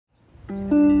Okay,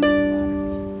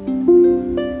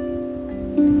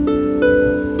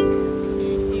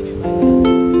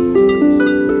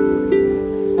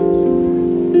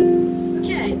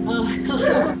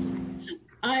 hello.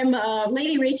 I'm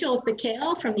Lady Rachael of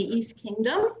Bhakail from the East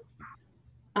Kingdom.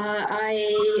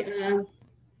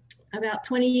 About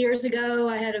 20 years ago,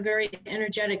 I had a very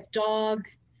energetic dog,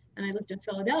 and I lived in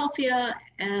Philadelphia,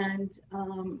 and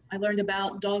I learned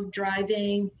about dog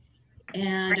driving,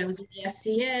 and I was in the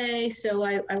SCA, so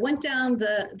I went down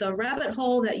the rabbit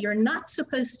hole that you're not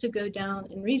supposed to go down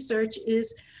in research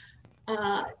is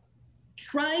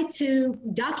try to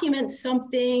document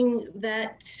something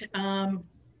that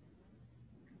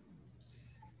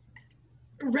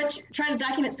try to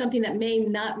document something that may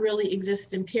not really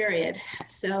exist in period.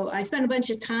 So I spent a bunch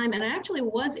of time, and I actually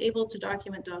was able to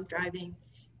document dog driving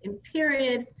in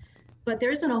period, but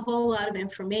there isn't a whole lot of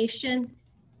information.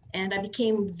 And I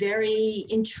became very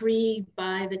intrigued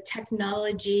by the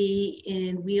technology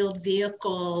in wheeled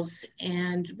vehicles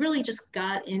and really just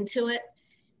got into it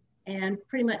and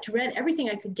pretty much read everything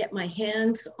I could get my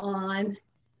hands on.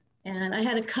 And I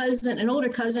had a cousin, an older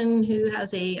cousin who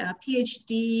has a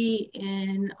PhD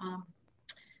in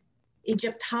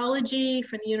Egyptology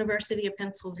from the University of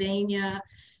Pennsylvania.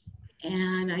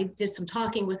 And I did some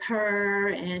talking with her,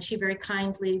 and she very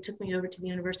kindly took me over to the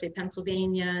University of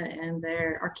Pennsylvania and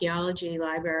their archaeology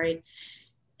library.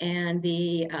 And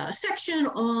the section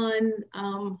on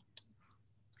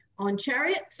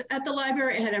chariots at the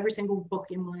library, I had every single book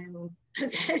in my own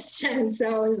possession.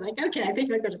 So I was like, okay, I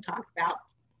think we're going to talk about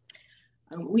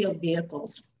wheeled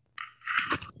vehicles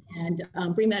and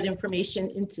bring that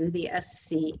information into the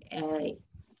SCA.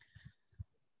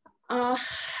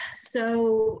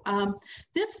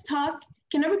 This talk,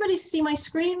 can everybody see my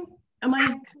screen?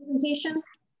 My presentation?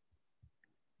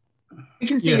 You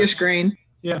can see your screen.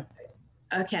 Yeah.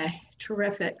 Okay,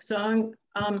 terrific. So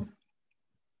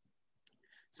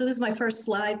so this is my first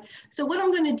slide. So what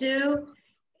I'm going to do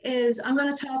is I'm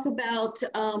going to talk about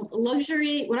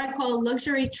luxury, what I call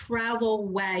luxury travel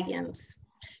wagons.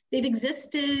 They've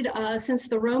existed since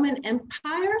the Roman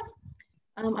Empire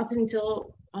up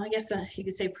until, I guess you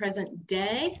could say present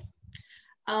day.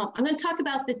 I'm going to talk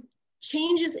about the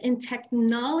changes in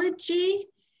technology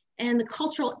and the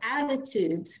cultural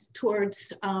attitudes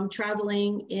towards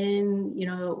traveling in,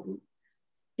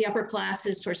 the upper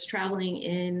classes, towards traveling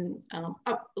in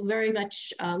very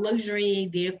much luxury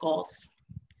vehicles.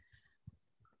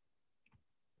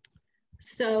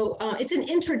 So it's an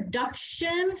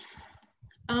introduction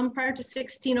prior to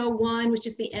 1601, which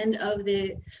is the end of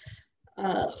the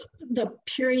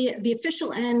period, the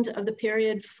official end of the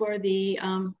period for the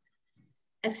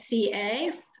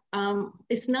SCA.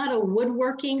 It's not a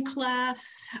woodworking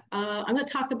class. I'm going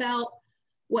to talk about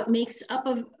what makes up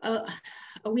a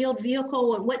wheeled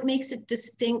vehicle, what makes it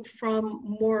distinct from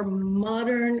more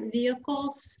modern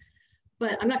vehicles.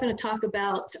 But I'm not going to talk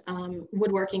about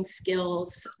woodworking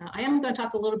skills. I am going to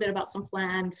talk a little bit about some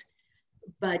plans,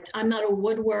 but I'm not a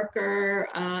woodworker.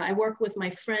 I work with my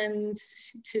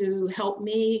friends to help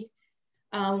me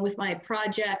with my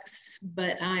projects,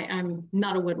 but I'm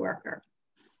not a woodworker.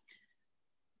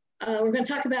 We're going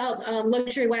to talk about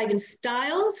luxury wagon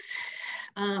styles,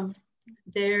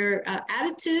 their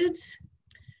attitudes,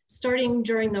 starting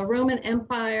during the Roman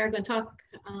Empire. I'm going to talk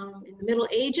in the Middle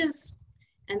Ages,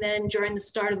 and then during the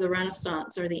start of the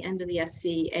Renaissance or the end of the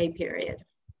SCA period.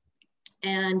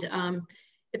 And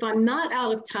if I'm not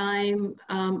out of time,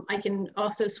 I can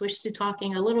also switch to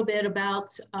talking a little bit about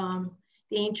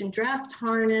the ancient draft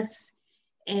harness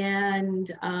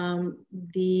and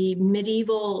the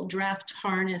medieval draft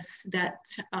harness that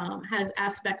has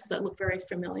aspects that look very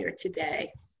familiar today.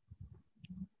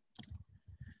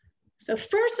 So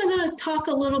first, I'm going to talk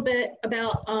a little bit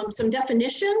about some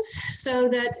definitions so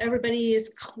that everybody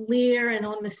is clear and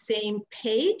on the same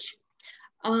page.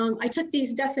 I took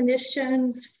these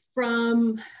definitions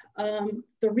from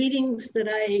the readings that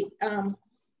I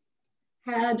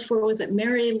had for, was it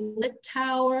Mary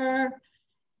Littauer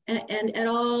and et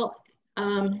al.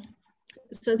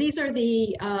 So these are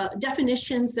the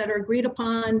definitions that are agreed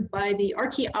upon by the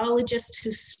archaeologists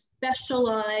who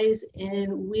specialize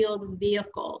in wheeled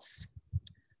vehicles.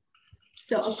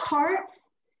 So a cart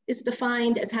is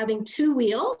defined as having 2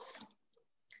 wheels.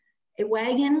 A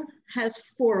wagon has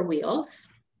 4 wheels.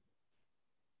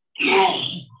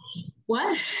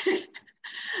 What?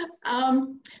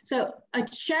 So a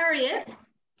chariot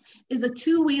is a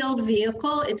 2-wheeled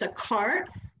vehicle. It's a cart,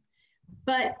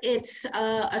 but it's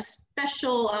a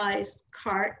specialized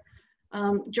cart.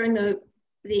 During the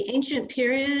ancient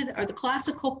period or the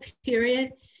classical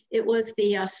period, it was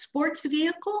the sports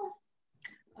vehicle.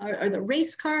 or the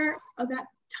race car of that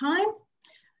time.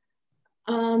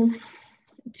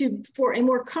 For a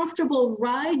more comfortable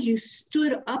ride, you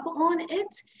stood up on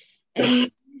it and you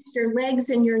used your legs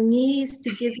and your knees to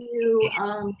give you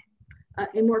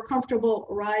a more comfortable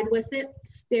ride with it.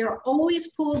 They are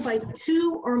always pulled by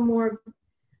 2 or more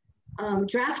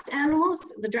draft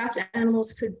animals. The draft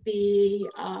animals could be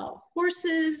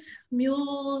horses,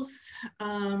 mules,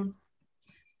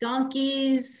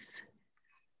 donkeys,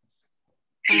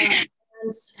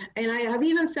 and I have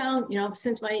even found, you know,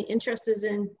 since my interest is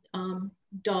in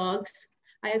dogs,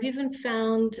 I have even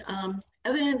found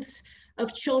evidence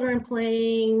of children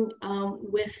playing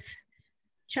with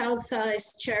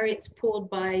child-sized chariots pulled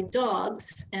by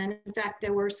dogs. And in fact,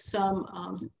 there were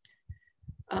some,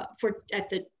 at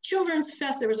the Children's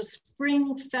Fest, there was a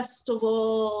spring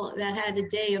festival that had a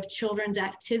day of children's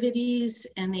activities,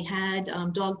 and they had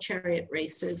dog chariot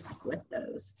races with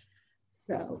those.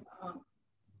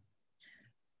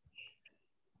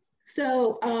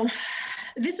 So,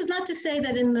 this is not to say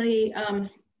that in the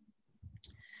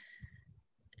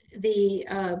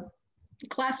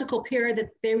classical period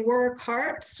that there were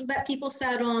carts that people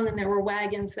sat on and there were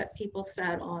wagons that people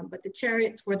sat on, but the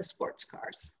chariots were the sports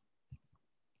cars.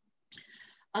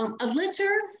 A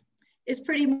litter is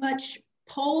pretty much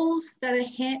poles that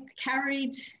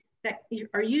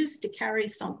are used to carry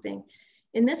something.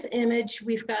 In this image,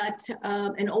 we've got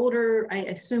an older, I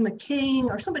assume a king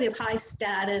or somebody of high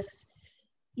status.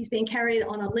 He's being carried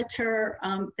on a litter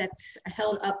that's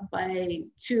held up by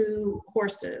 2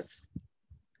 horses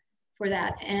for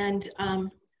that. And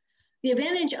the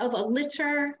advantage of a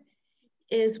litter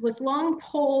is with long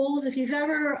poles. If you've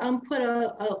ever put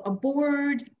a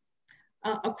board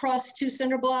across 2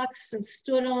 cinder blocks and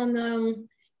stood on them,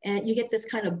 and you get this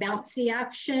kind of bouncy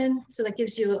action. So that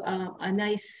gives you a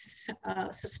nice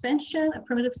suspension, a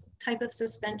primitive type of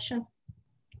suspension.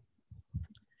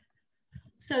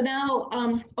 So now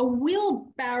a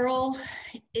wheelbarrow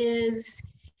is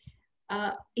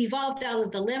evolved out of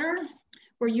the litter,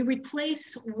 where you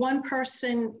replace one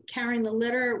person carrying the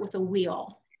litter with a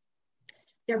wheel.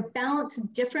 They're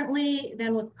balanced differently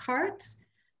than with carts.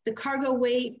 The cargo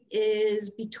weight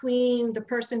is between the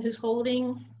person who's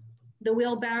holding the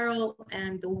wheelbarrow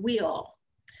and the wheel,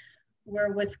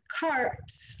 where with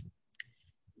carts,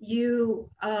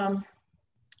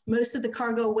 most of the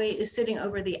cargo weight is sitting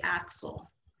over the axle.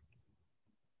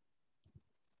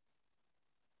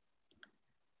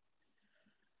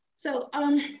 So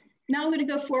now I'm going to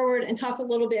go forward and talk a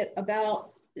little bit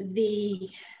about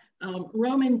the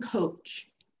Roman coach.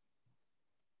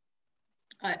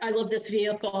 I love this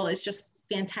vehicle. It's just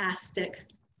fantastic.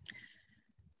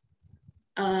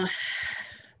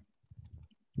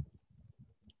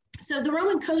 So the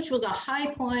Roman coach was a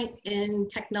high point in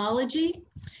technology.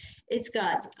 It's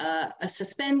got a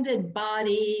suspended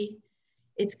body.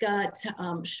 It's got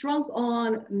shrunk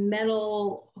on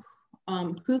metal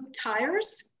hoop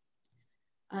tires.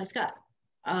 It's got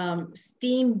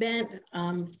steam bent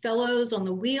felloes on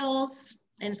the wheels,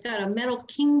 and it's got a metal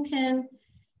kingpin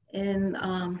in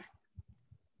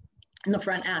the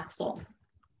front axle.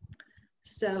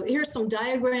 So here's some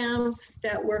diagrams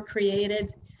that were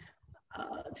created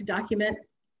to document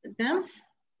them.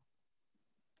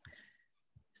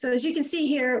 So as you can see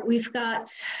here, we've got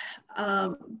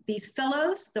these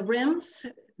fellows, the rims,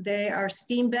 they are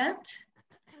steam bent.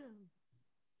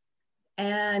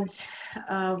 And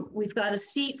we've got a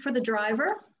seat for the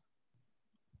driver.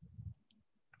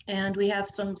 And we have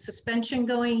some suspension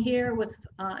going here with,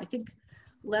 I think,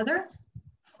 leather.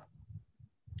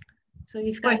 So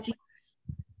you've got,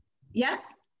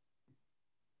 yes?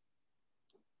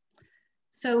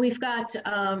 So we've got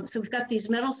these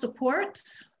metal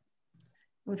supports.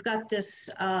 We've got this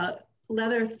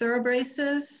leather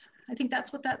thoroughbraces. I think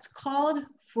that's what that's called,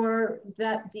 for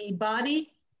that the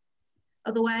body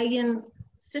of the wagon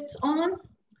sits on,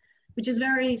 which is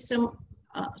very similar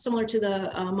to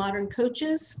the modern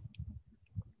coaches.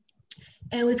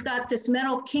 And we've got this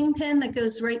metal kingpin that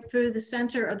goes right through the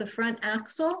center of the front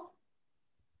axle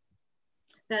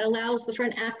that allows the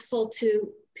front axle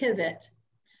to pivot.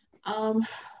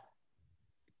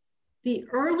 The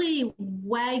early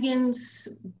wagons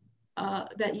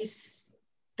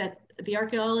that the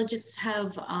archaeologists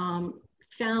have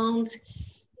found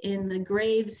in the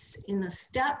graves in the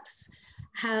steppes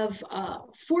have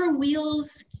 4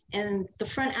 wheels, and the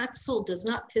front axle does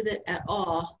not pivot at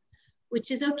all,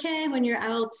 which is okay when you're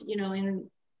out, you know, in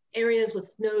areas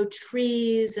with no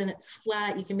trees and it's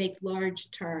flat, you can make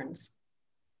large turns.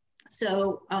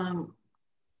 So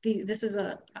this is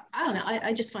I don't know,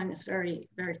 I just find this very,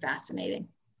 very fascinating.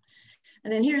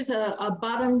 And then here's a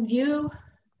bottom view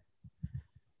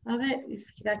of it. You've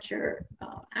got your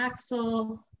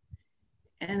axle,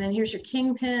 and then here's your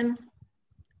kingpin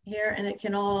here, and it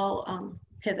can all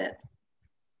pivot.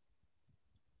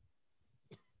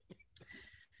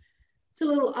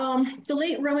 So the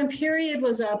late Roman period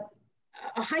was a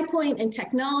high point in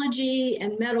technology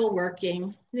and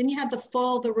metalworking. Then you have the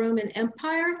fall of the Roman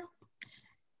Empire,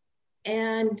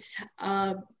 and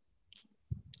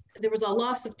there was a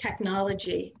loss of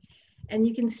technology. And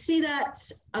you can see that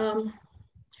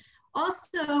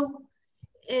also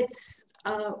it's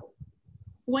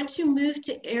once you move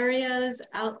to areas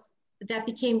out that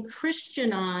became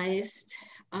Christianized,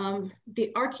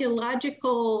 the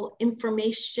archaeological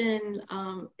information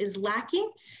is lacking,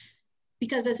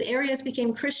 because as areas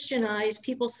became Christianized,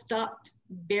 people stopped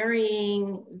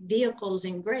burying vehicles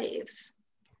in graves.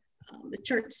 The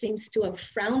church seems to have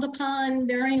frowned upon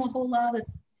burying a whole lot of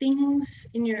things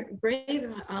in your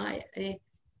grave. I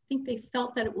think they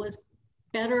felt that it was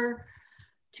better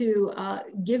to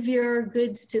give your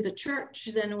goods to the church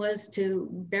than it was to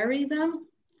bury them.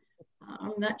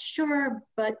 I'm not sure,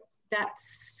 but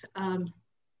that's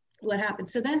what happened.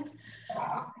 So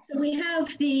we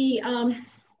have the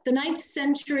 9th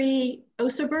century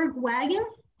Oseberg wagon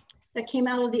that came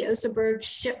out of the Oseberg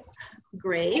ship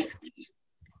grave,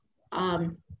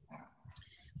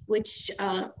 which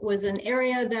was an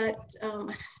area that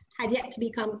had yet to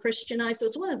become Christianized. So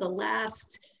it's one of the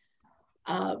last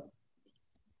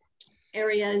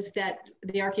areas that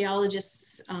the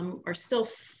archaeologists are still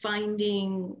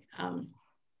finding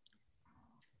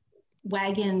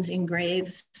wagons in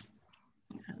graves.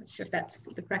 I'm not sure if that's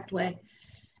the correct way.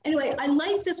 Anyway, I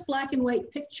like this black and white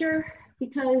picture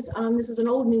because this is an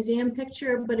old museum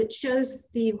picture, but it shows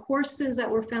the horses that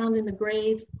were found in the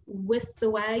grave with the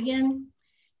wagon.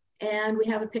 And we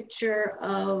have a picture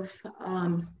of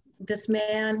this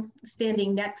man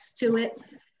standing next to it.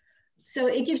 So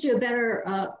it gives you a better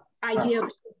idea of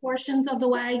the proportions of the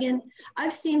wagon.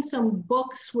 I've seen some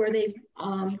books where they've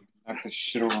I've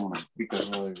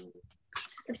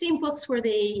seen books where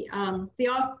they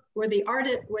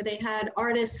had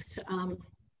artists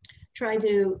try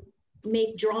to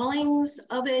make drawings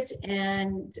of it,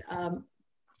 and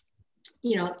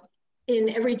you know, in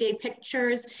everyday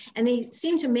pictures, and they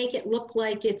seem to make it look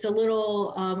like it's a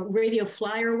little radio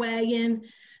flyer wagon.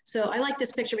 So I like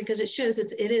this picture because it shows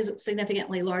it is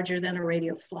significantly larger than a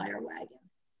radio flyer wagon.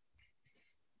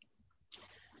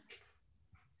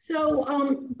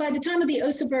 So by the time of the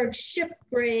Oseberg ship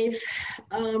grave,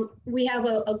 we have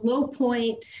a low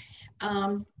point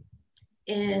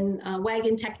in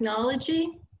wagon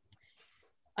technology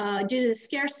due to the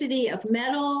scarcity of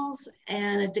metals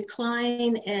and a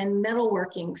decline in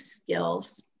metalworking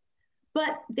skills.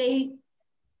 But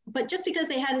just because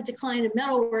they had a decline in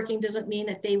metalworking doesn't mean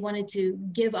that they wanted to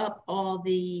give up all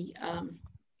the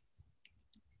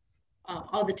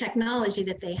technology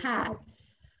that they had.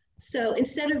 So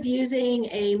instead of using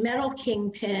a metal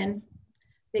kingpin,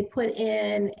 they put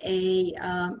in a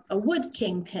wood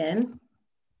kingpin.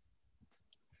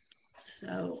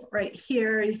 So right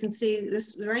here, you can see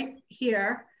this right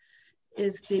here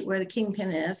is where the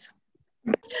kingpin is.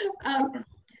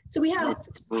 So we have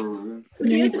the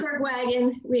Oseberg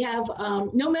wagon. We have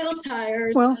no metal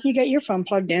tires. Well, you got your phone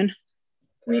plugged in.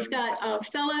 We've got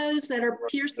felloes that are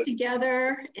pierced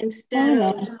together instead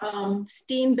of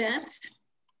steam bent.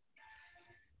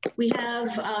 We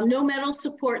have no metal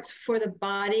supports for the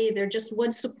body. They're just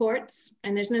wood supports,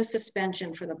 and there's no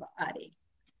suspension for the body.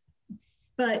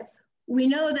 But we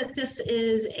know that this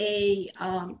is a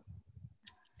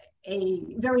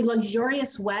very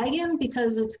luxurious wagon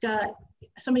because it's got,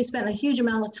 somebody spent a huge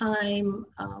amount of time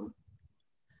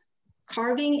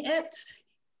carving it,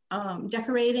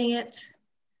 decorating it.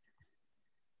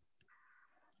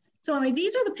 So I mean,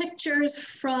 these are the pictures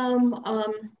from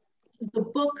the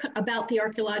book about the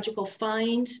archaeological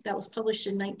find that was published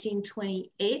in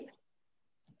 1928.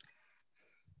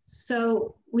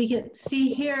 So we can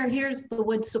see here, here's the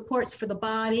wood supports for the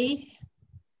body.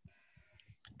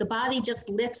 The body just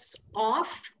lifts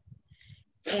off,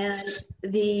 and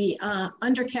the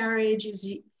undercarriage,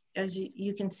 as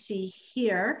you can see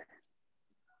here.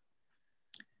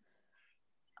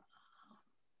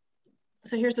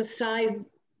 So here's a side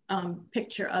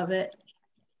picture of it.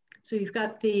 So you've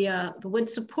got the wood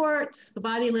supports, the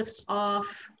body lifts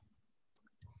off,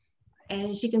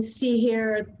 and as you can see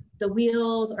here, the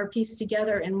wheels are pieced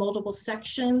together in multiple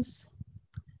sections.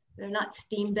 They're not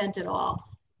steam bent at all.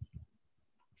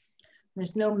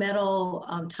 There's no metal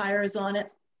tires on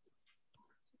it.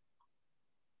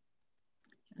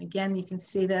 Again, you can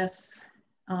see this,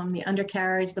 the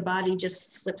undercarriage, the body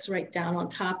just slips right down on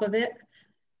top of it.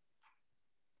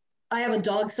 I have a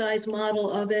dog-sized model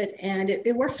of it, and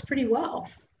it works pretty well.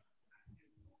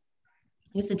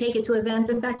 I used to take it to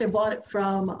events. In fact, I bought it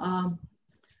from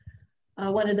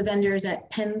one of the vendors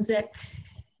at Penzic,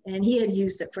 and he had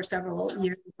used it for several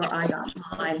years before I got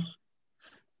mine,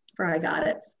 before I got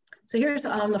it. So here's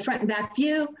the front and back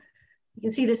view. You can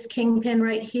see this kingpin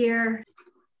right here.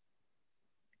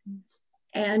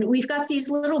 And we've got these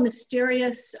little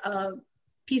mysterious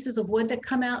pieces of wood that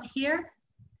come out here.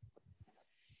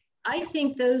 I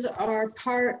think those are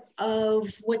part of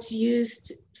what's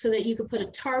used so that you could put a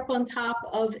tarp on top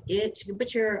of it. You can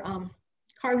put your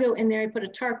cargo in there, put a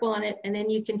tarp on it, and then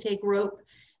you can take rope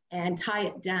and tie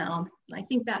it down. I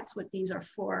think that's what these are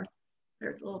for.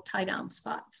 They're little tie down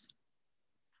spots.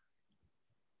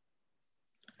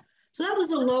 So that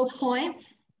was a low point.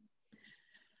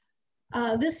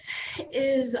 This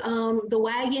is the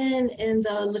wagon in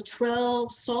the Luttrell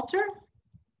Psalter.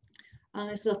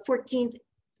 This is a 14th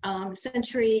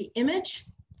century image.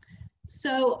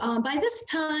 So by this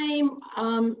time,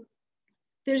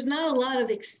 there's not a lot of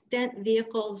extant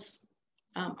vehicles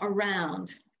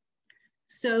around.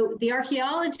 So the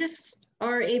archaeologists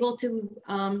are able to,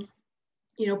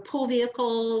 pull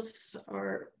vehicles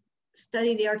or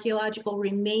study the archaeological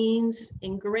remains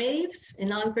in graves, in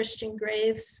non-Christian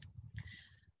graves.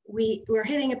 We're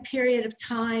hitting a period of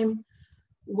time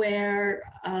where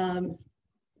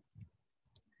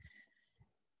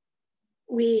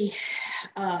they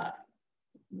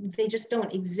just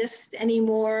don't exist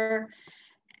anymore.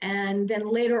 And then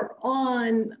later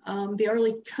on, the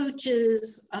early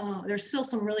coaches, there's still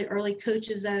some really early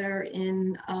coaches that are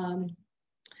in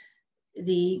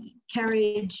the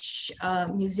carriage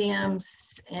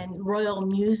museums and royal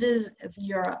muses of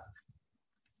Europe.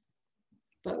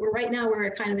 But right now we're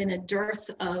kind of in a dearth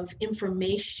of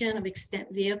information of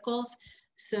extant vehicles.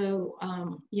 So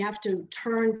you have to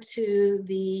turn to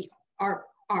the art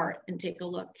and take a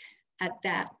look at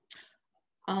that.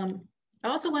 I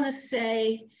also want to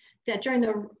say that during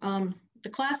the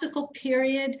classical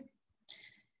period,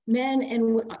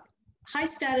 high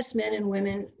status men and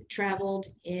women traveled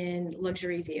in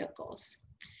luxury vehicles.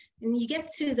 And you get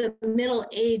to the Middle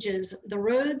Ages, the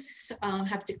roads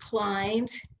have declined,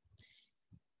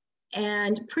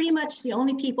 and pretty much the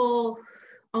only people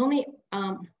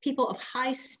of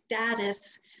high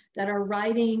status that are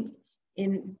riding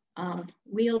in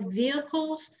wheeled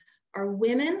vehicles are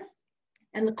women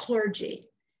and the clergy.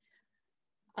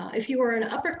 If you were an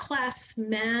upper class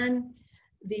man,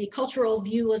 the cultural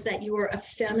view was that you were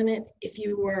effeminate if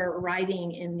you were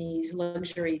riding in these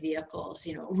luxury vehicles.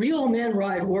 You know, real men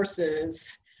ride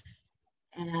horses.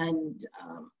 And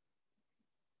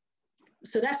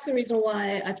so that's the reason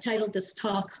why I've titled this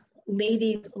talk,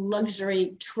 Ladies'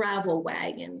 Luxury Travel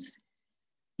Wagons.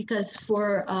 Because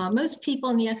for most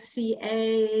people in the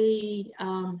SCA,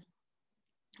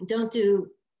 don't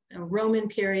do a Roman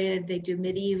period, they do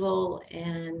medieval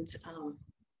and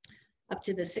up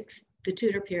to the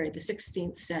Tudor period, the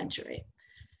 16th century.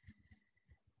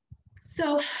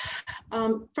 So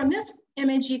from this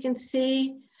image, you can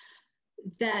see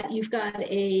that you've got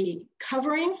a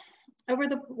covering over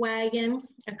the wagon,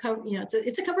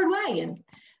 it's a covered wagon,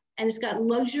 and it's got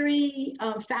luxury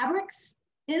fabrics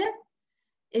in it.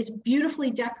 It's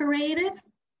beautifully decorated.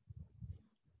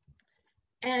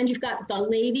 And you've got the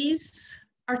ladies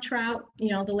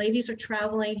the ladies are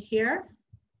traveling here.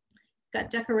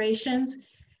 Got decorations.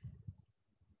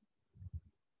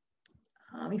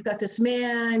 You've got this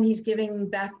man, he's giving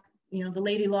back, the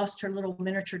lady lost her little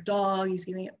miniature dog, he's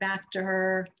giving it back to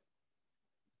her.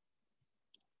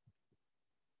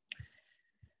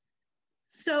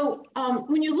 So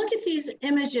when you look at these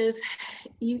images,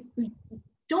 you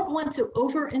don't want to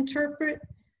over-interpret,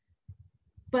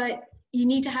 but you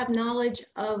need to have knowledge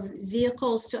of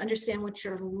vehicles to understand what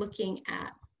you're looking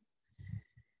at.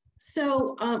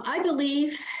 So I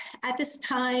believe at this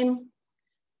time,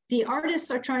 the artists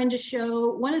are trying to show,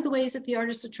 one of the ways that the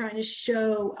artists are trying to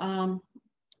show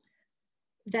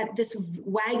that this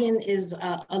wagon is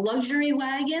a luxury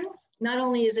wagon. Not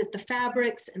only is it the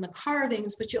fabrics and the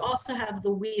carvings, but you also have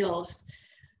the wheels.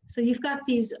 So you've got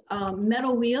these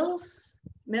metal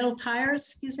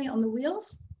tires, on the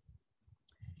wheels.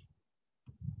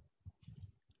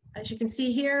 As you can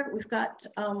see here, we've got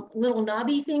little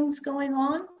knobby things going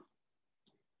on.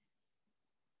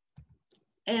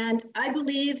 And I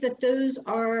believe that those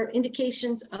are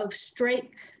indications of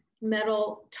strake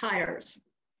metal tires.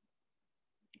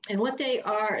 And what they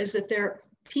are is that they're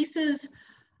pieces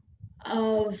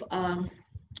of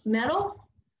metal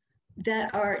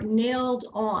that are nailed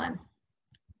on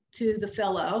to the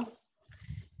felloe.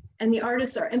 And the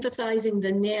artists are emphasizing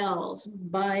the nails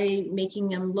by making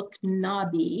them look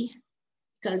knobby,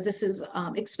 because this is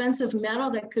expensive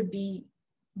metal that could be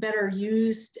better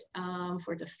used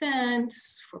for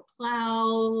defense, for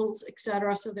plows,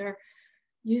 etc. So they're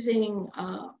using,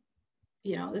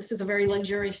 you know, this is a very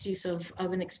luxurious use of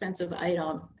an expensive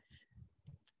item.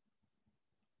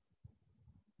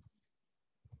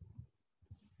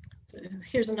 So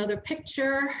here's another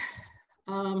picture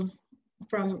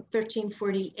from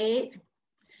 1348.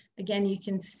 Again, you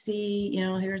can see, you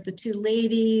know, here's the two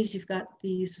ladies. You've got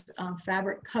these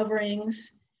fabric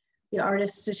coverings. The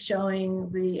artist is showing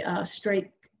the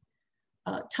straight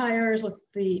tires with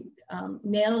the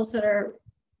nails that are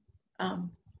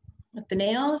with the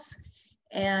nails,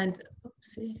 and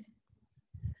oopsie.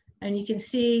 And you can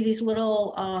see these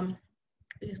little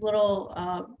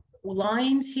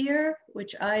lines here,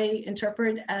 which I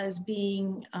interpret as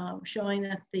being showing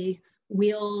that the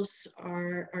wheels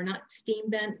are not steam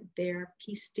bent, they're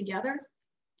pieced together.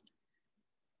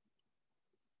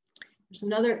 There's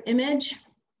another image.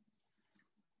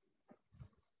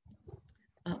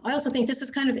 I also think this is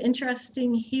kind of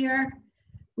interesting here.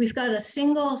 We've got a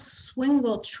single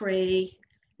swingle tree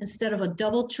instead of a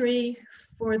double tree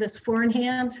for this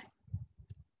four-in-hand.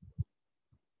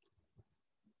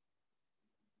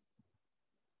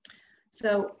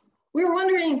 So we're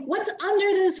wondering what's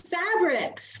under those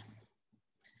fabrics?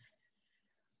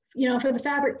 You know, for the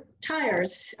fabric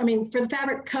tires, I mean, for the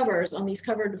fabric covers on these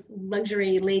covered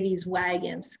luxury ladies'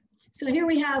 wagons. So here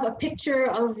we have a picture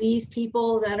of these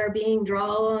people that are being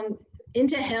drawn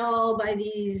into hell by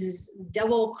these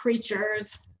devil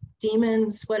creatures,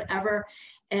 demons, whatever,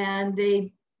 and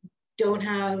they don't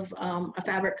have a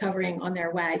fabric covering on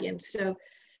their wagon. So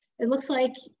it looks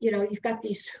like, you know, you've got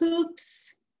these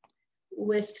hoops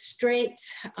with straight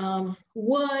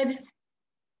wood.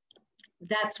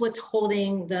 That's what's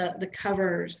holding the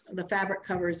covers, the fabric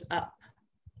covers up.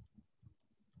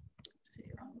 See,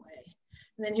 wrong way.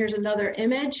 And then here's another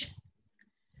image.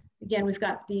 Again, we've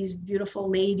got these beautiful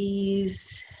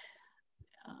ladies,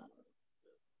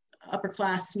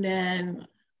 upperclassmen.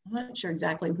 I'm not sure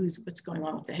exactly what's going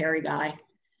on with the hairy guy.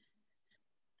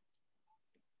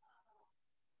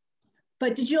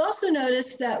 But did you also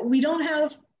notice that we don't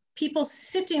have people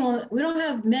sitting on, we don't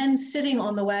have men sitting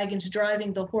on the wagons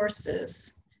driving the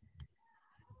horses.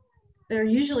 They're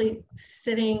usually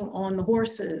sitting on the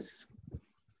horses.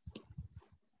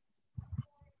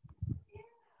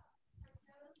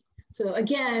 So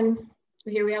again,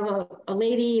 here we have a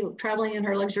lady traveling in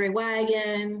her luxury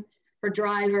wagon. Her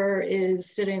driver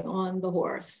is sitting on the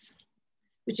horse,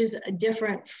 which is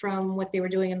different from what they were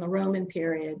doing in the Roman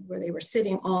period, where they were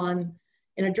sitting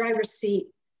in a driver's seat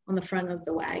on the front of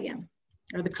the wagon,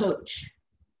 or the coach,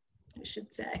 I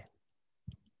should say.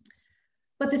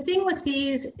 But the thing with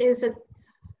these is that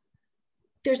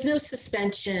there's no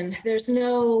suspension. There's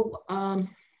no,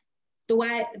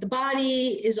 the body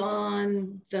is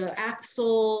on the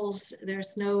axles.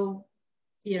 There's no,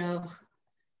 you know,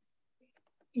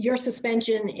 your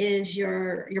suspension is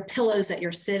your pillows that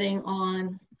you're sitting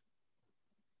on.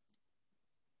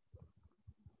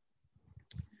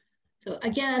 So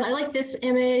again, I like this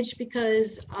image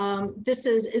because this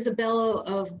is Isabella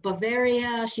of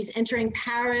Bavaria. She's entering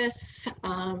Paris.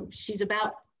 She's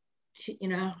about to, you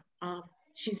know,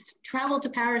 she's traveled to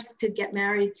Paris to get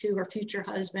married to her future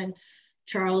husband,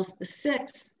 Charles VI.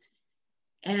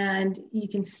 And you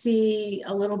can see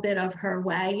a little bit of her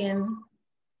wagon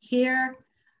here.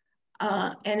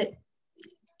 And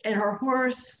her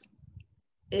horse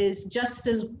is just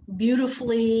as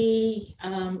beautifully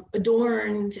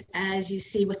adorned as you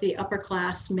see with the upper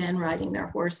class men riding their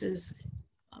horses.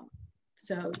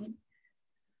 So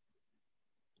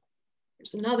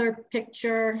here's another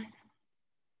picture.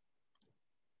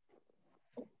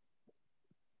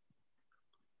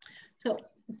 So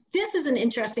this is an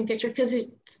interesting picture because you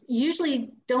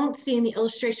usually don't see in the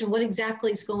illustration what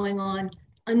exactly is going on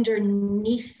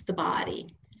underneath the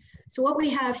body. So what we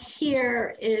have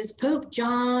here is Pope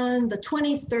John the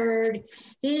 23rd.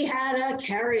 He had a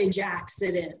carriage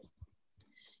accident.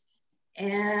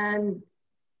 And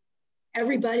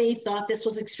everybody thought this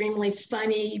was extremely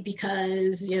funny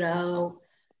because, you know,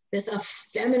 this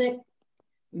effeminate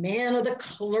man of the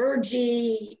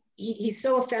clergy, he's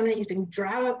so effeminate, he's been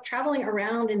traveling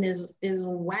around in his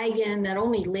wagon that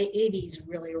only ladies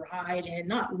really ride and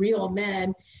not real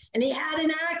men. And he had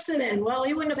an accident. Well,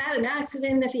 he wouldn't have had an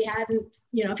accident if he hadn't,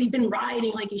 you know, if he'd been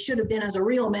riding like he should have been as a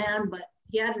real man, but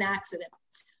he had an accident.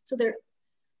 So there,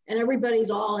 and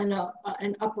everybody's all in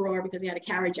an uproar because he had a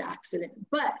carriage accident.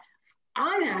 But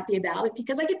I'm happy about it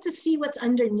because I get to see what's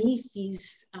underneath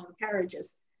these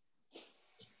carriages.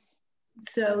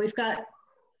 So we've got,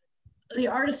 the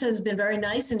artist has been very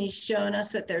nice and he's shown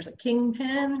us that there's a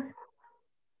kingpin.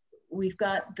 We've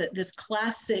got this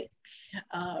classic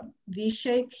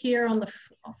V-shape here on the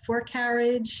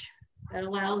forecarriage that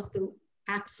allows the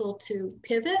axle to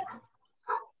pivot.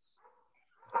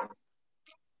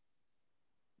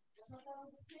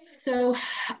 So,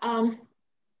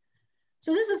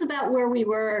 so this is about where we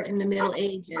were in the Middle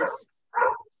Ages.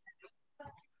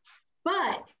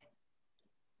 But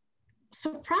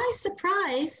surprise,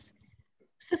 surprise,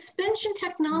 suspension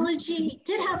technology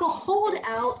did have a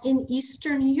holdout in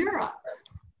Eastern Europe,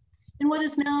 in what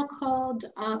is now called,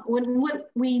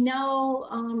 what we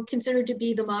now consider to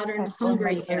be the modern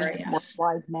Hungary area.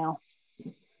 Wise now.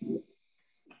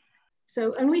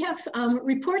 So, and we have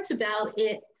reports about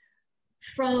it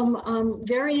from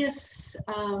various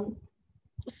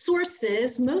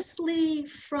sources, mostly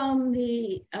from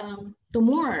the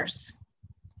Moors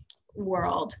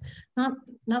world,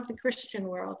 not the Christian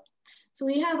world. So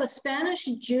we have a Spanish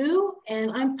Jew,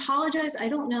 and I apologize, I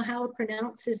don't know how to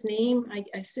pronounce his name. I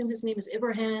assume his name is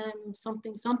Abraham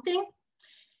something something.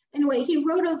 Anyway, he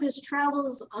wrote of his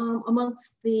travels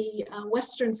amongst the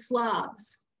Western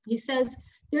Slavs. He says,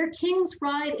 their kings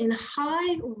ride in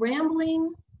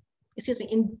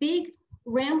big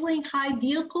rambling high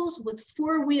vehicles with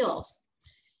 4 wheels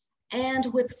and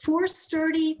with 4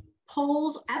 sturdy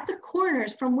poles at the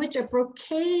corners from which a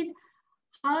brocade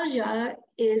haja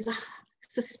is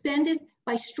suspended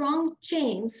by strong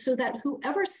chains so that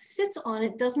whoever sits on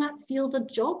it does not feel the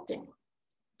jolting.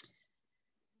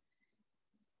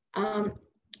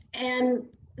 And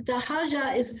the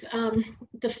haja is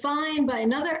defined by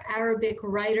another Arabic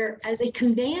writer as a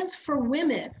conveyance for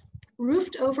women,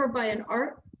 roofed over by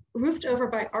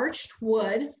arched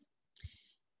wood.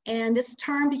 And this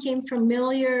term became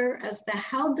familiar as the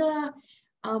howdah,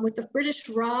 with the British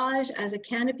Raj as a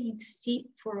canopied seat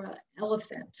for an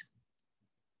elephant.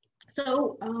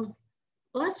 So, well,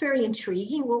 that's very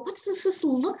intriguing. Well, what does this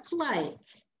look like?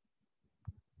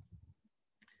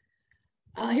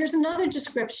 Here's another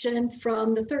description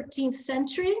from the 13th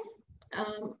century,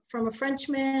 from a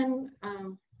Frenchman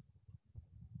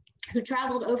who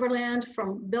traveled overland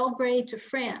from Belgrade to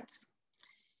France.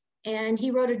 And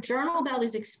he wrote a journal about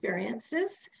his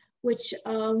experiences, which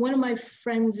one of my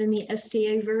friends in the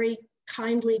SCA very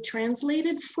kindly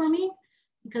translated for me,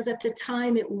 because at the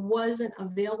time it wasn't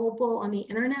available on the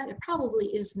internet. It probably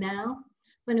is now.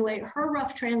 But anyway, her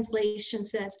rough translation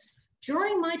says,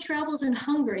 during my travels in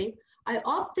Hungary, I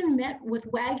often met with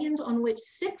wagons on which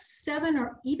 6, 7,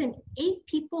 or even 8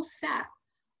 people sat,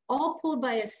 all pulled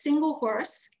by a single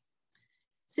horse,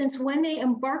 since when they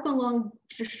embark on long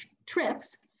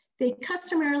trips, they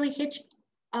customarily hitch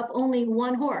up only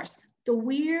 1 horse. The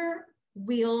rear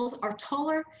wheels are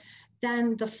taller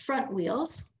than the front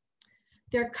wheels.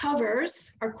 Their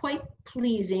covers are quite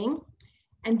pleasing,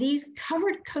 and these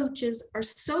covered coaches are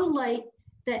so light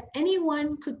that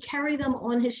anyone could carry them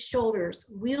on his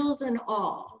shoulders, wheels and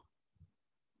all.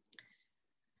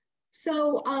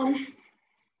 So,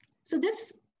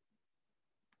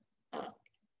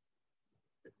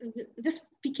 this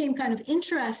became kind of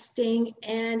interesting,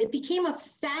 and it became a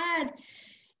fad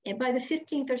by the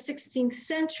 15th or 16th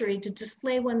century to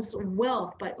display one's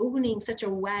wealth by owning such a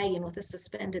wagon with a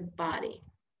suspended body.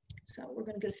 So we're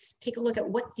going to go take a look at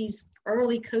what these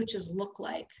early coaches look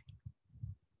like.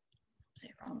 Say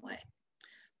it wrong way.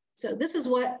 So this is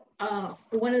what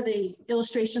one of the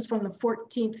illustrations from the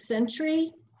 14th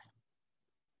century.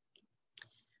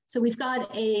 So we've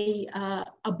got a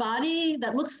body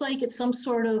that looks like it's some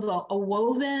sort of a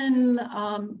woven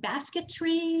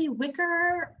basketry,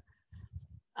 wicker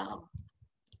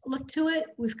look to it.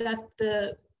 We've got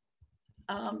the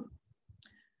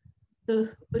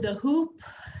hoop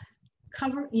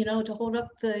cover, to hold up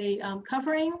the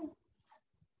covering.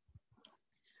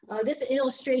 This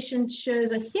illustration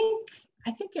shows, I think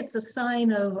it's a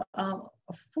sign of a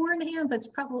 4 in hand, but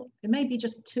it may be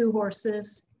just 2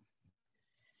 horses.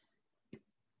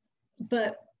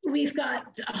 But we've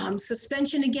got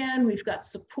suspension again, we've got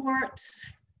support,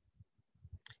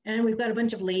 and we've got a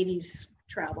bunch of ladies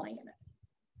traveling in it.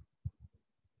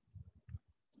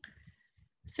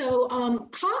 So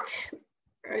Cock,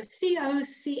 or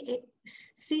C-O-C-S,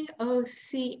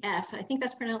 I think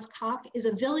that's pronounced Cock, is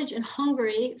a village in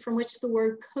Hungary from which the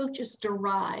word coach is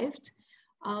derived.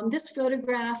 This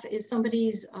photograph is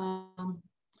somebody's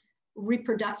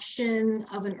reproduction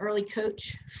of an early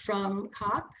coach from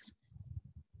Cock.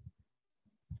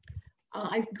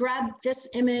 I grabbed this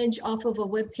image off of a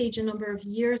web page a number of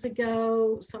years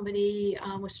ago. Somebody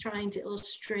was trying to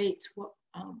illustrate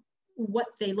what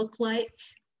they look like.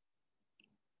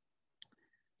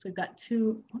 So we've got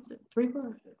two, what's it, three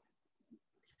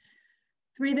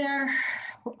there,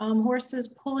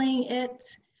 horses pulling it.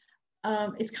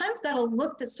 It's kind of got a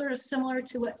look that's sort of similar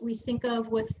to what we think of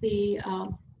with the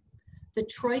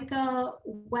troika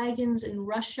wagons in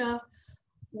Russia,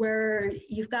 where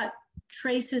you've got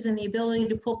traces and the ability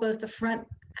to pull both the front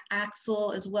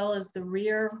axle as well as the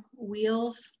rear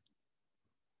wheels.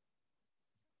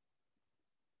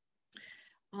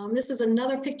 This is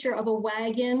another picture of a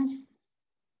wagon.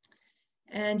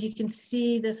 And you can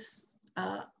see this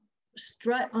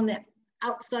strut on the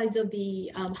outsides of the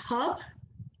hub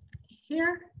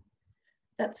here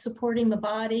that's supporting the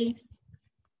body.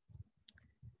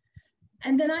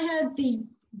 And then I had the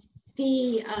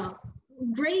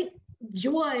great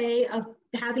joy of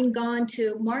having gone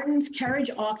to Martin's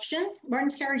Carriage Auction.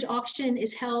 Martin's Carriage Auction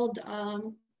is held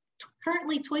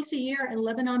currently twice a year in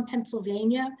Lebanon,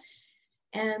 Pennsylvania.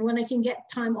 And when I can get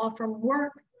time off from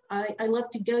work, I love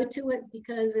to go to it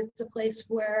because it's a place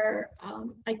where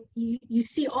you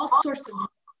see all sorts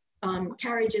of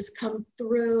carriages come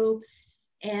through.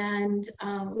 And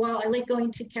while I like going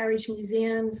to carriage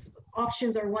museums,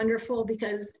 auctions are wonderful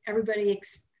because everybody,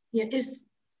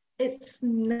 it's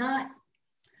not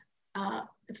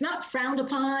frowned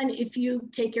upon if you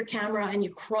take your camera and you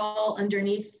crawl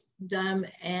underneath them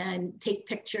and take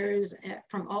pictures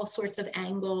from all sorts of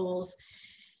angles.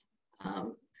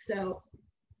 So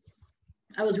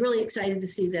I was really excited to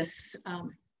see this. I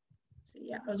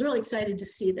was really excited to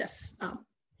see this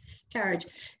carriage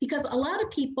because a lot of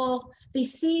people, they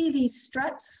see these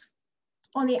struts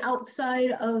on the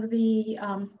outside of the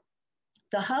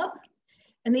hub,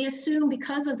 and they assume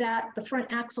because of that, the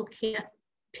front axle can't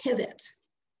pivot.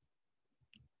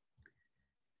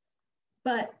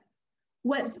 But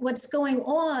what's going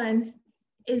on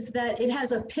is that it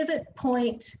has a pivot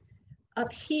point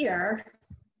up here.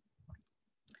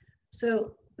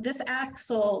 So this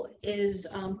axle is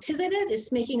pivoted,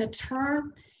 it's making a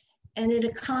turn, and it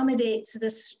accommodates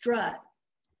this strut.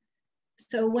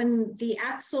 So when the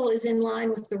axle is in line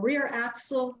with the rear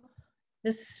axle,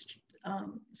 this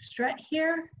strut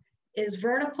here is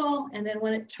vertical, and then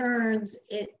when it turns,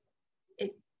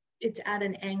 it's at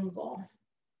an angle.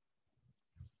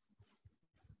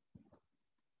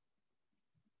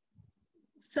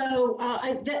 So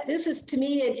this is, to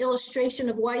me, an illustration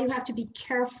of why you have to be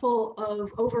careful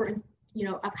of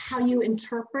of how you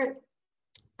interpret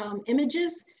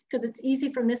images, because it's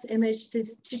easy from this image to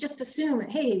just assume,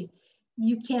 hey,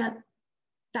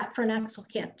 that front axle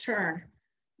can't turn,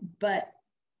 but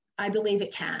I believe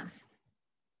it can.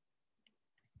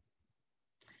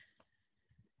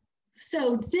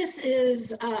 So this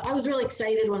is, I was really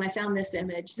excited when I found this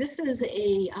image. This is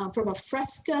from a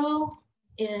fresco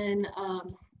in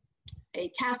a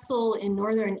castle in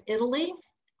northern Italy.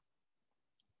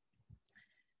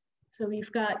 So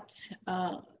we've got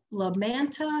La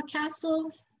Manta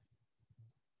Castle,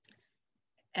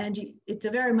 and it's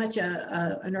very much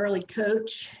an early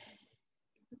coach.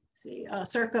 Let's see,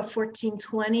 circa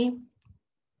 1420.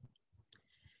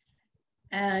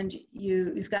 And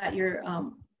you've got your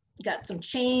you got some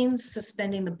chains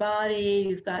suspending the body.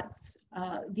 You've got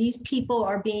these people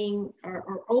are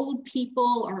old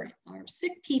people or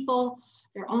sick people.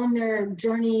 They're on their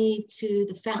journey to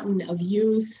the fountain of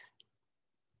youth.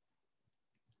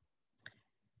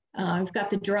 We've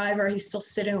got the driver. He's still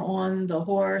sitting on the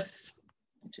horse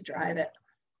to drive it.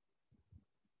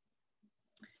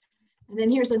 And then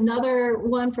here's another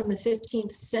one from the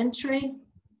 15th century.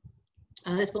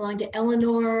 This belonged to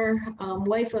Eleanor,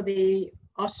 wife of the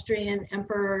Austrian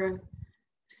Emperor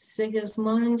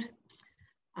Sigismund.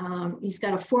 He's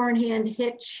got a four-in-hand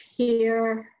hitch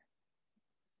here.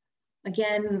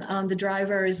 Again, the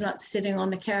driver is not sitting on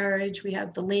the carriage. We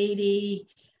have the lady.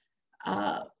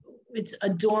 It's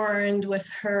adorned with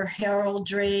her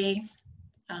heraldry.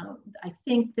 I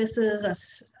think this is a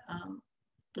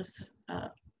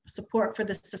support for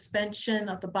the suspension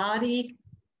of the body.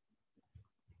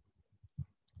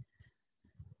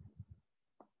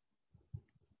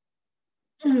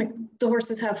 The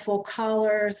horses have full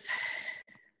collars.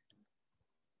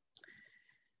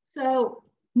 So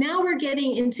now we're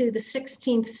getting into the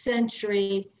 16th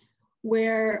century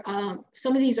where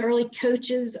some of these early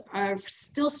coaches are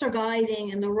still surviving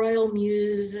in the royal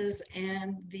muses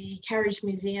and the carriage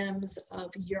museums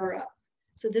of Europe.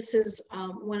 So this is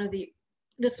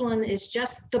this one is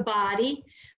just the body,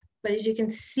 but as you can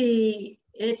see,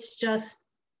 it's just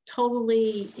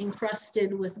totally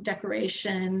encrusted with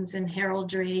decorations and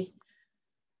heraldry.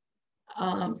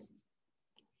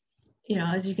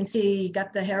 As you can see, you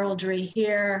got the heraldry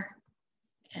here,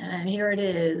 and here it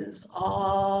is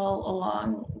all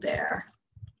along there.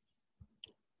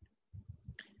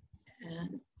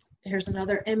 Here's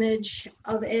another image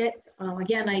of it.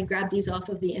 Again, I grabbed these off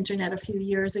of the internet a few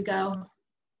years ago.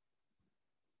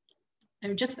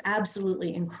 They're just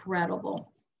absolutely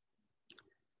incredible.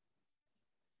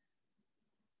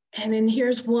 And then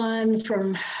here's one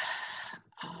from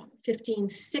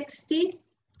 1560.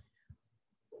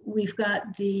 We've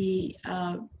got the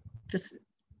the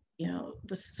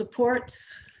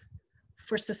supports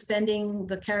for suspending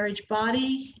the carriage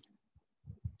body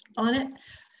on it.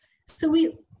 So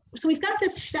we've got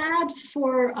this fad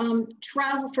for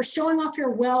travel, for showing off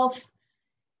your wealth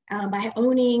by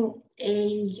owning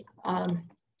a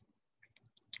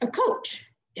coach.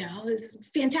 You know, it's a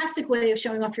fantastic way of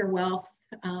showing off your wealth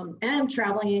and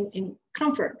traveling in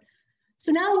comfort.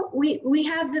 So now we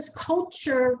have this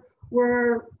culture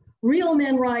where real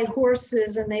men ride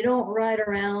horses and they don't ride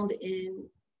around in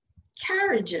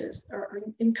carriages or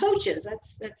in coaches.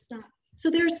 That's not. So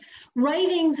there's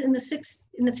writings in the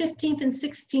 15th and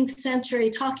 16th century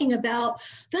talking about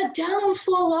the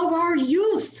downfall of our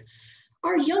youth.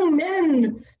 Our young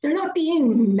men, they're not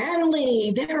being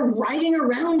manly. They're riding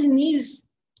around in these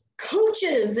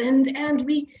coaches and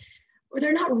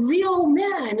they're not real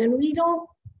men, and we don't,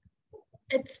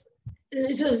 it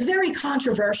was very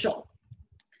controversial.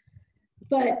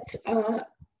 But,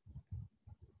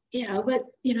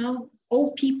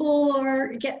 old people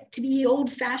get to be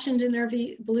old-fashioned in their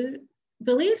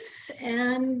beliefs,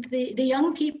 and the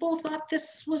young people thought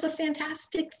this was a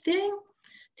fantastic thing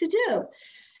to do.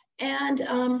 And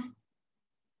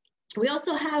we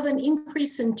also have an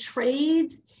increase in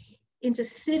trade into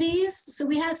cities. So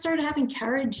we started having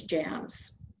carriage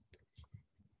jams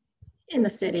in the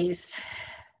cities.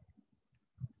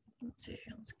 Let's see,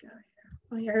 let's go here.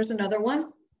 Oh, here's another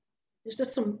one. There's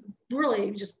just some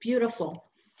really just beautiful.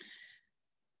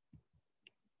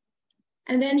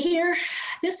 And then here,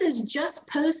 this is just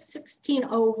post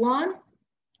 1601.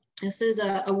 This is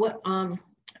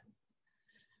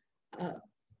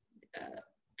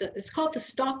it's called the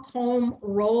Stockholm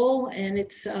Roll, and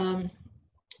it's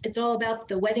all about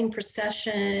the wedding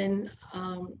procession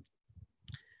of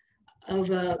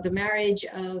the marriage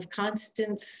of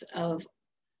Constance of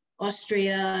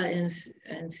Austria and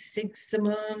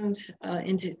Sigismund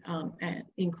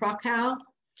in Krakow,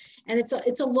 and it's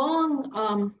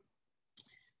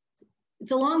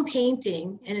a long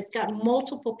painting, and it's got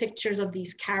multiple pictures of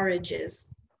these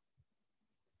carriages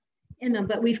in them,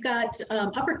 but we've got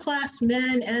upper class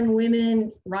men and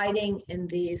women riding in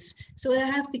these. So it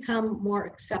has become more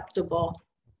acceptable.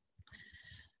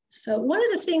 So one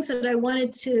of the things that I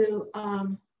wanted to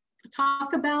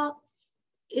talk about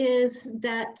is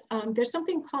that there's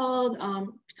something called,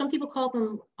 some people call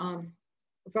them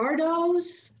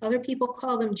Vardos, other people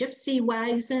call them gypsy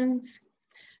wagons.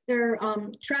 They're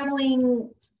traveling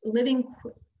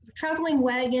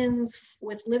wagons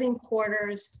with living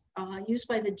quarters used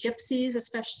by the gypsies,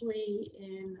 especially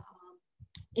in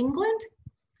England.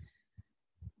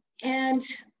 And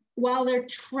while they're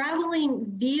traveling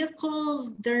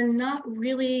vehicles, they're not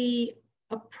really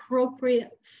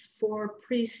appropriate for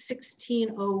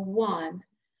pre-1601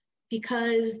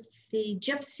 because the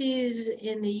gypsies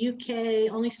in the UK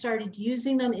only started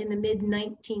using them in the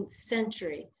mid-19th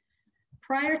century.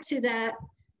 Prior to that,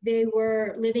 they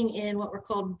were living in what were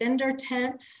called bender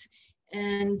tents,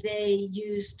 and they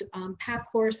used pack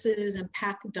horses and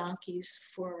pack donkeys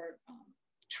for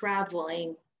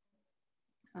traveling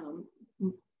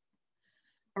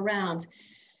around.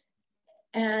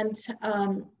 And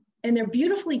they're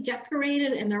beautifully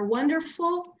decorated and they're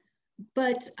wonderful,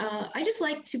 but I just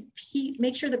like to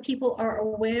make sure that people are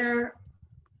aware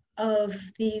of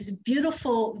these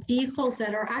beautiful vehicles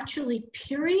that are actually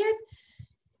period.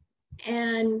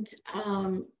 And,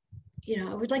 I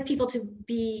would like people to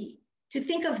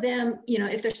think of them,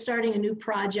 if they're starting a new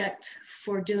project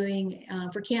for doing,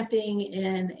 for camping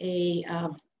in a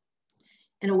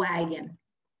wagon,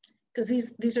 because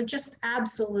these are just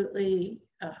absolutely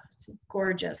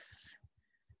gorgeous.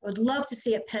 I would love to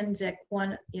see at Penzic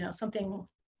one, something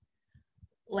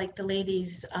like the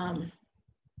ladies,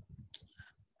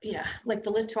 like the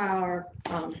Littoral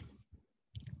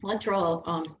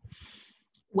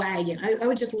wagon. I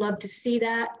would just love to see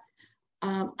that.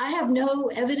 I have no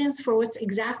evidence for what's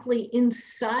exactly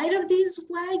inside of these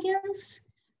wagons.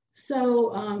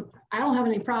 So I don't have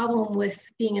any problem with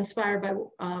being inspired by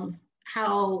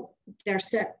how they're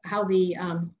set, how the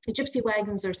gypsy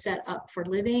wagons are set up for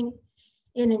living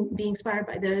in, and be inspired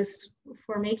by those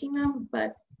for making them.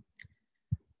 But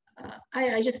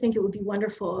I just think it would be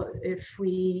wonderful if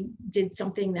we did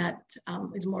something that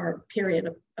is more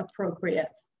period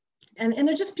appropriate. And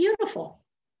they're just beautiful.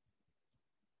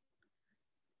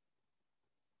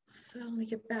 So let me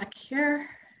get back here.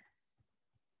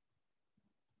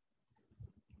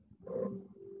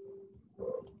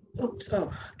 Oops, oh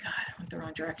God, I went the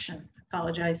wrong direction.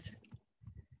 Apologize.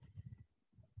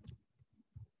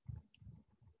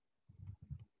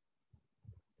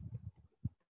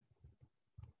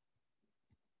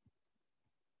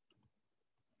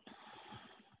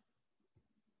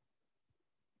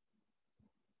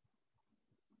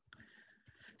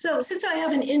 So since I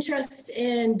have an interest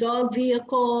in dog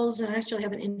vehicles, and I actually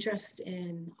have an interest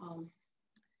in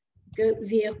goat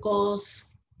vehicles,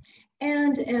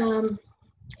 and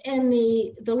in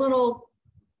the little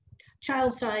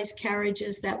child-sized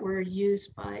carriages that were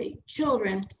used by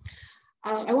children,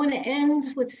 I want to end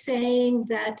with saying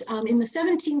that in the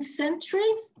 17th century,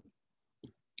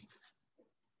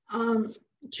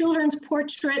 children's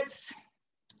portraits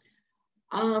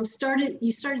you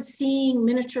started seeing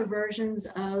miniature versions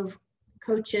of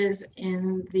coaches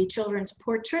in the children's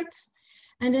portraits.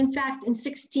 And in fact, in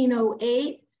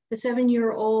 1608, the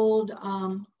 7-year-old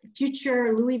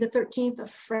future Louis XIII of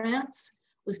France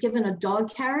was given a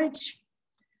dog carriage.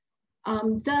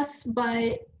 Thus,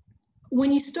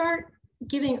 when you start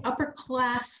giving upper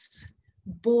class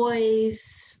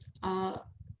boys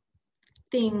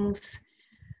things,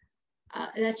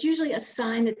 that's usually a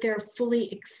sign that they're fully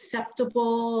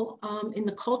acceptable in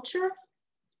the culture.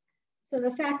 So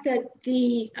the fact that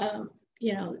the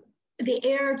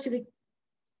heir to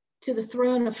the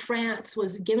throne of France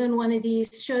was given one of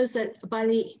these shows that by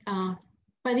the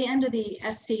end of the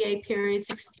SCA period,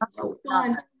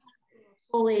 1601,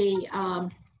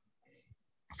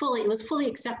 it was fully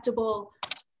acceptable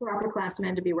for upper class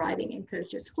men to be riding in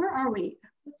coaches. Where are we?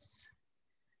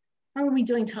 How are we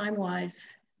doing time-wise?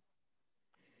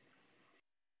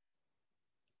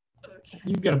 Okay.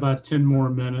 You've got about 10 more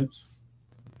minutes.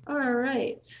 All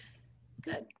right,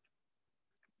 good.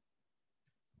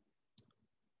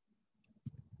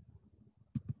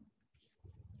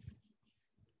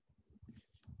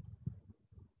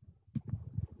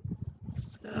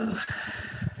 So,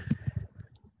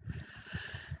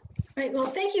 right, well,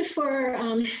 thank you for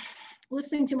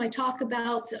listening to my talk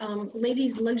about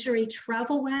ladies' luxury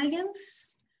travel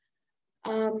wagons.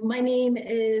 My name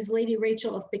is Lady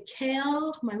Rachael of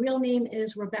Bhakail. My real name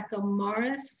is Rebecca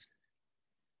Morris.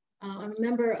 I'm a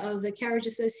member of the Carriage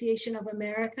Association of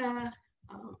America.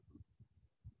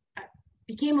 I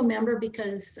became a member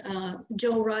because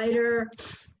Joe Ryder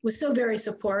was so very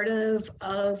supportive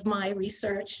of my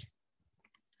research,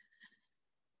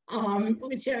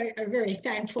 which I'm very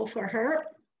thankful for her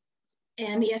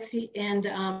and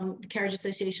the Carriage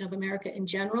Association of America in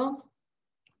general.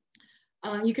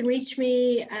 You can reach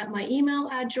me at my email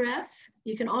address.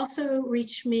 You can also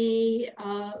reach me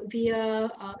via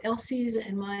Elsie's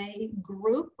and my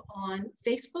group on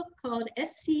Facebook called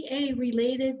SCA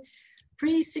Related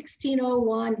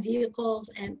Pre-1601 Vehicles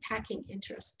and Packing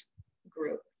Interest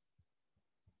Group.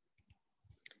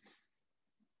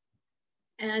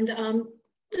 And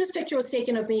this picture was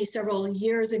taken of me several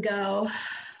years ago,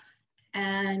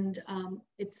 and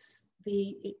it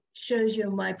shows you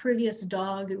my previous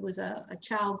dog. It was a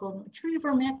Chow Golden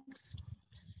Retriever mix,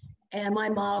 and my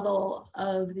model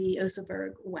of the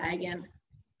Oseberg wagon,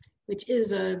 which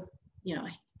is a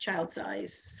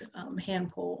child-size hand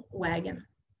pull wagon,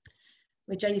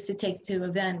 which I used to take to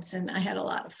events, and I had a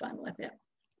lot of fun with it.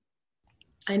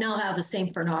 I now have a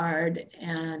St. Bernard,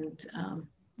 and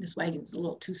this wagon's a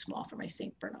little too small for my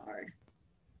St. Bernard.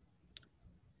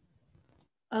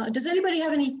 Does anybody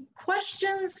have any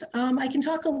questions? I can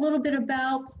talk a little bit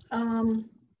about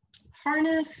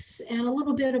harness and a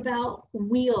little bit about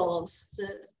wheels,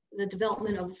 the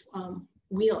development of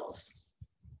wheels.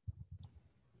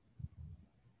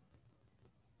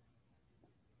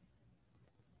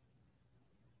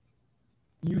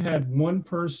 You had one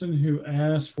person who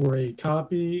asked for a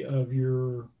copy of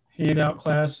your handout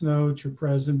class notes, your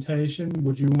presentation.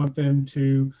 Would you want them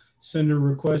to send a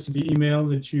request to the email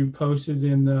that you posted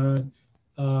in the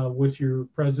with your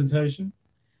presentation?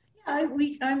 Yeah,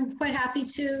 I'm quite happy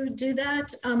to do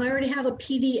that. I already have a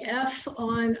PDF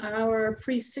on our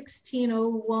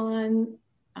Pre-1601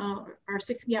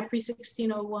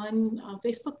 Pre-1601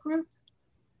 Facebook group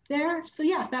there. So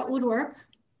yeah, that would work.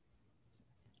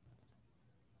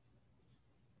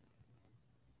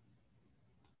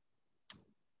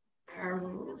 I'd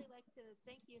really like to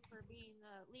thank you for being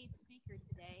the lead speaker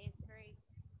today. It's very,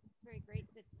 very great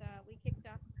that we kicked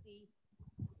off the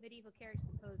Medieval Carriage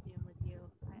Symposium with you.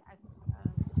 I've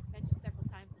met you several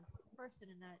times in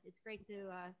person, and it's great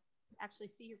to actually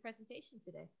see your presentation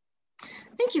today.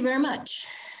 Thank you very much.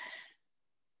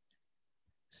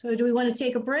 So do we want to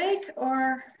take a break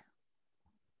or?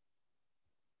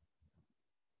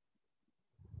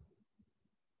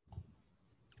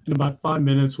 In about 5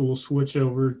 minutes, we'll switch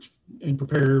over and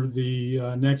prepare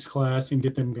the next class and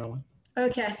get them going.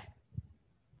 Okay.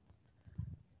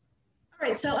 All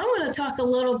right, so I want to talk a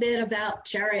little bit about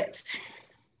chariots.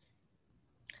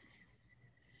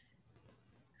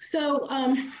 So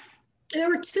there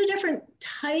were two different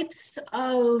types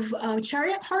of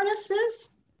chariot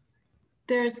harnesses.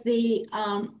 There's the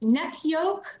neck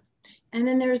yoke, and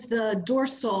then there's the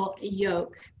dorsal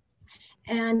yoke.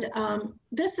 And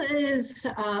this is,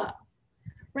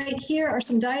 right here are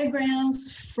some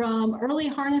diagrams from early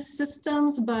harness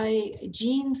systems by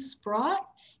Jean Sprott.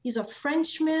 He's a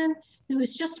Frenchman who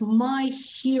is just my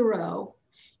hero.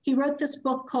 He wrote this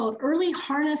book called Early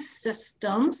Harness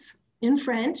Systems in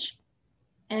French,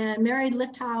 and Mary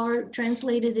Littauer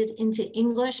translated it into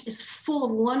English. It's full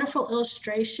of wonderful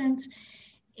illustrations,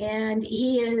 and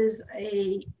he is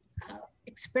a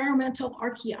experimental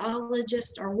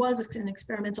archaeologist, or was an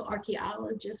experimental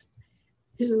archaeologist,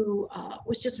 who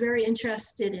was just very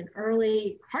interested in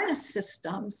early harness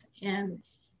systems, and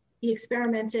he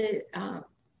experimented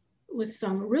with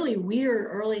some really weird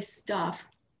early stuff.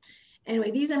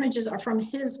 Anyway, these images are from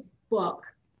his book.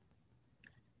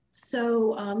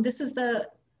 So this is the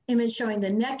image showing the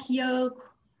neck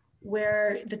yoke,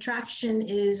 where the traction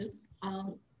is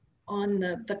on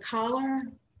the collar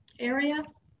area,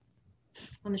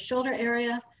 on the shoulder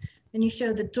area. And you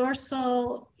show the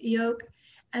dorsal yoke.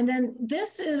 And then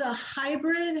this is a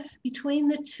hybrid between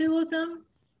the two of them.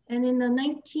 And in the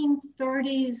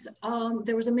 1930s,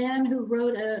 there was a man who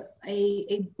wrote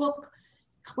a book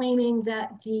claiming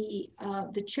that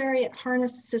the chariot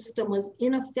harness system was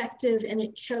ineffective and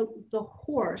it choked the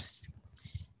horse.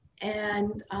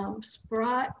 And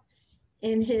Sprott,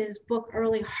 in his book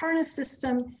Early Harness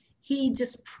System, he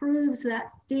disproves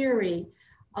that theory,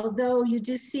 although you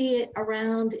do see it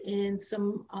around in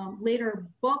some later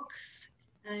books.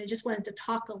 And I just wanted to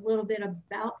talk a little bit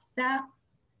about that.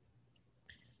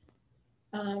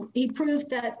 He proved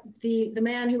that the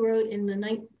man who wrote in the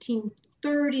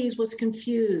 1930s was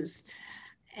confused,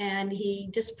 and he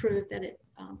disproved that it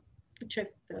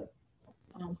checked the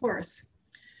horse.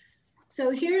 So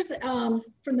here's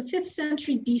from the 5th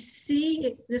century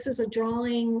BC. This is a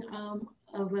drawing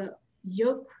of a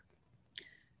yoke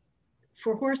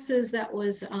for horses that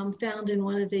was found in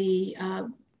one of the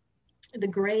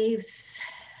graves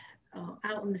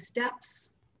out in the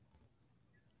steppes.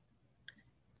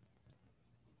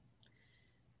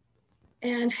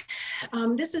 And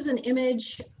this is an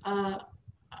image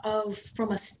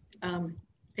from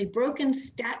a broken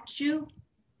statue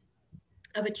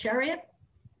of a chariot,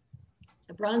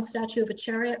 a bronze statue of a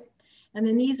chariot. And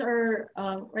then these are,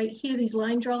 right here, these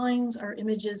line drawings are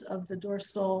images of the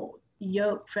dorsal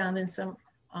yoke found in some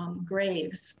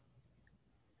graves.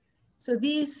 So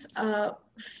these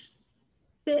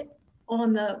fit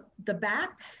on the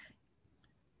back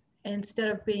instead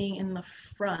of being in the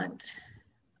front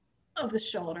of the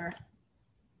shoulder.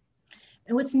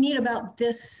 And what's neat about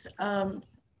this,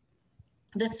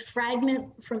 this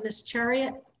fragment from this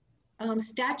chariot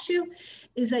statue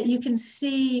is that you can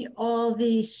see all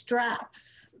the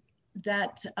straps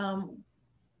that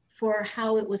for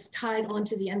how it was tied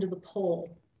onto the end of the pole,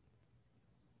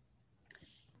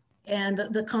 and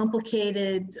the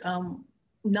complicated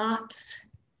knots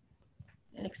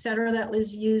and et cetera that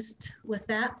was used with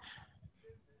that.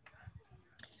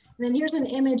 And then here's an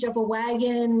image of a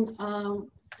wagon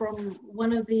from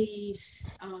one of these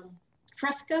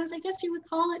frescoes, I guess you would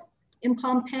call it, in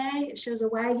Pompeii. It shows a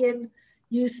wagon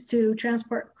used to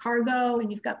transport cargo,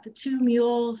 and you've got the two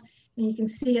mules, and you can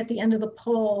see at the end of the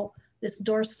pole this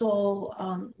dorsal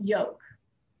yoke.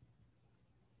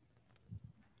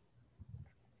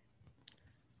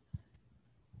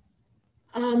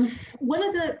 One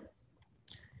of the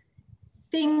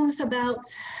things about,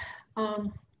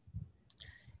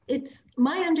 it's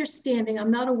my understanding,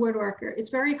 I'm not a woodworker, it's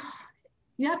very,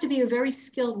 you have to be a very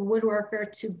skilled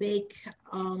woodworker to make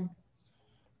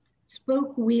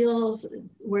spoke wheels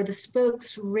where the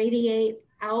spokes radiate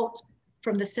out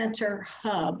from the center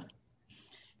hub.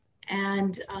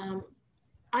 And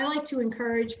I like to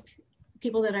encourage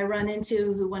people that I run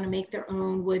into who want to make their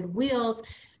own wood wheels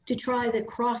to try the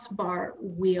crossbar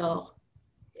wheel.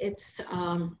 It's,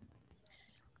 and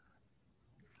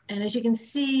as you can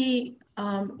see,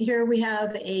 here we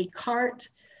have a cart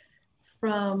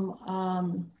from,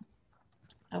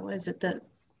 what is it, the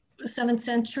 7th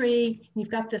century. You've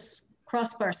got this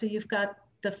crossbar. So you've got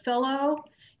the felloe,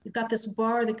 you've got this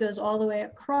bar that goes all the way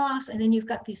across, and then you've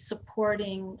got these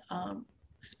supporting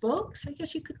spokes, I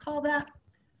guess you could call that,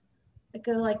 that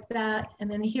go like that.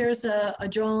 And then here's a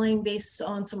drawing based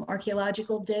on some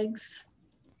archaeological digs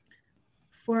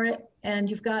for it. And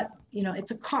you've got, you know,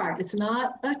 it's a cart. It's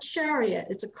not a chariot,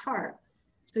 it's a cart.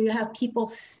 So you have people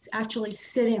actually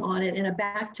sitting on it in a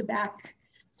back-to-back,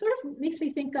 sort of makes me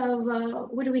think of,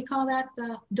 what do we call that?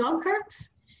 Dog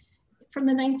carts from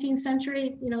the 19th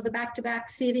century, you know, the back-to-back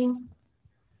seating.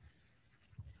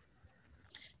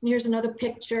 And here's another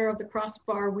picture of the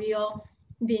crossbar wheel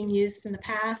being used in the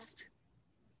past.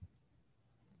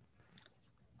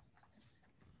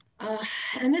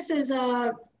 And this is,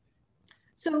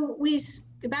 so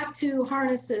back to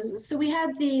harnesses. So we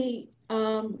had the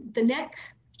neck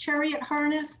chariot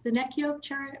harness, the neck yoke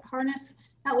chariot harness.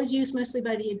 That was used mostly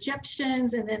by the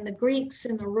Egyptians, and then the Greeks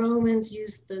and the Romans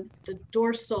used the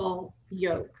dorsal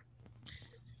yoke.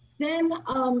 Then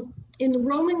in the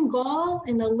Roman Gaul,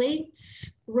 in the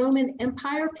late Roman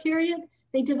Empire period,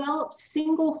 they developed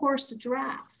single horse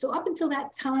drafts. So up until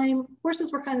that time,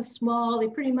 horses were kind of small. They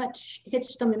pretty much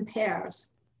hitched them in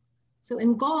pairs. So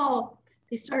in Gaul,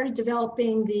 they started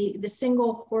developing the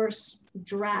single horse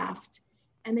draft,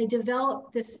 and they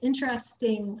developed this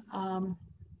interesting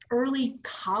early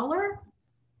collar.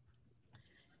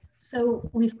 So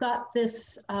we've got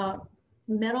this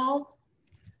metal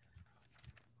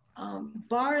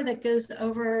bar that goes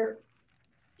over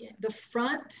the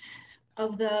front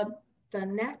of the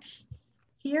neck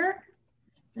here,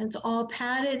 and it's all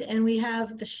padded, and we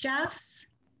have the shafts.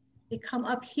 They come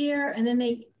up here, and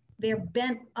then they're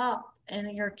bent up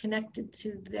and you're connected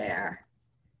to there.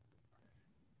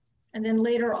 And then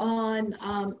later on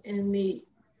in the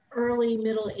early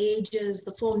Middle Ages,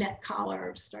 the full neck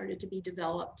collar started to be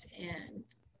developed, and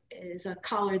is a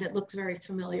collar that looks very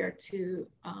familiar to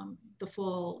the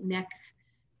full neck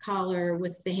collar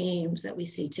with the hames that we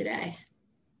see today.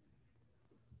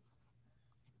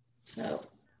 So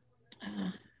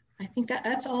I think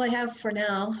that's all I have for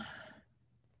now.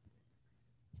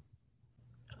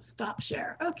 Stop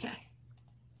share. Okay.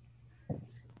 All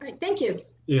right. Thank you.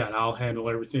 Yeah, and I'll handle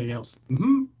everything else.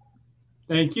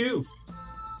 Thank you.